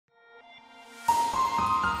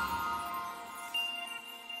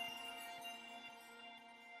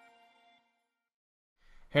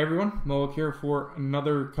Hey everyone, Maulik here for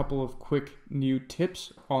another couple of quick new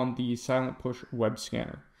tips on the Silent Push web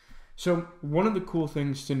scanner. So one of the cool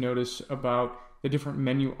things to notice about the different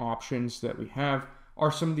menu options that we have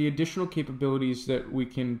are some of the additional capabilities that we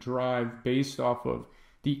can drive based off of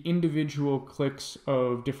the individual clicks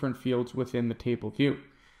of different fields within the table view.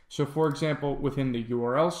 So for example, within the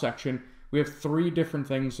URL section, we have three different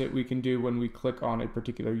things that we can do when we click on a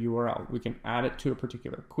particular URL. We can add it to a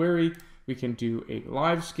particular query, we can do a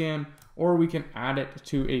live scan, or we can add it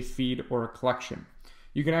to a feed or a collection.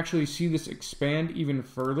 You can actually see this expand even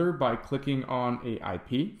further by clicking on a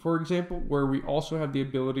IP, for example, where we also have the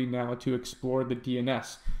ability now to explore the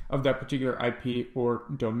DNS of that particular IP or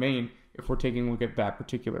domain if we're taking a look at that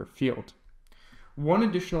particular field. One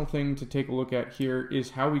additional thing to take a look at here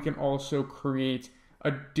is how we can also create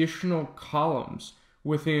additional columns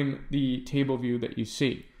within the table view that you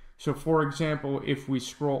see. So for example, if we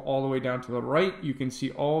scroll all the way down to the right, you can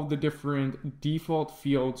see all of the different default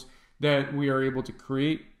fields that we are able to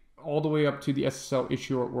create all the way up to the SSL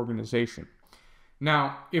issuer organization.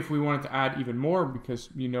 Now, if we wanted to add even more, because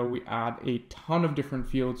we add a ton of different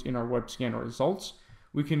fields in our web scanner results,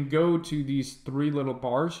 we can go to these three little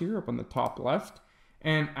bars here up on the top left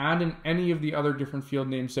and add in any of the other different field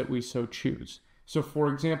names that we so choose. So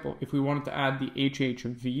for example, if we wanted to add the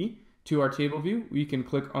HHV to our table view, we can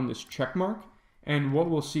click on this check mark, and what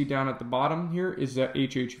we'll see down at the bottom here is that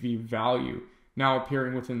HHV value now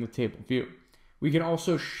appearing within the table view. We can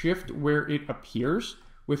also shift where it appears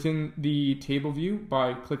within the table view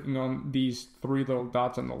by clicking on these three little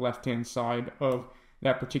dots on the left-hand side of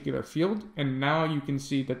that particular field, and now you can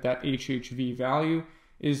see that that HHV value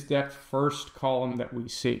is that first column that we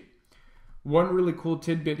see. One really cool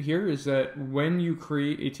tidbit here is that when you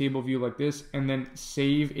create a table view like this and then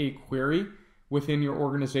save a query within your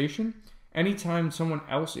organization, anytime someone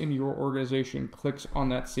else in your organization clicks on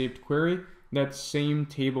that saved query, that same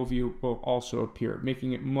table view will also appear,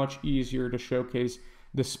 making it much easier to showcase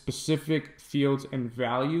the specific fields and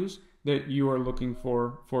values that you are looking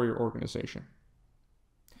for your organization.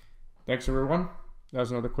 Thanks everyone. That was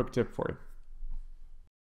another quick tip for you.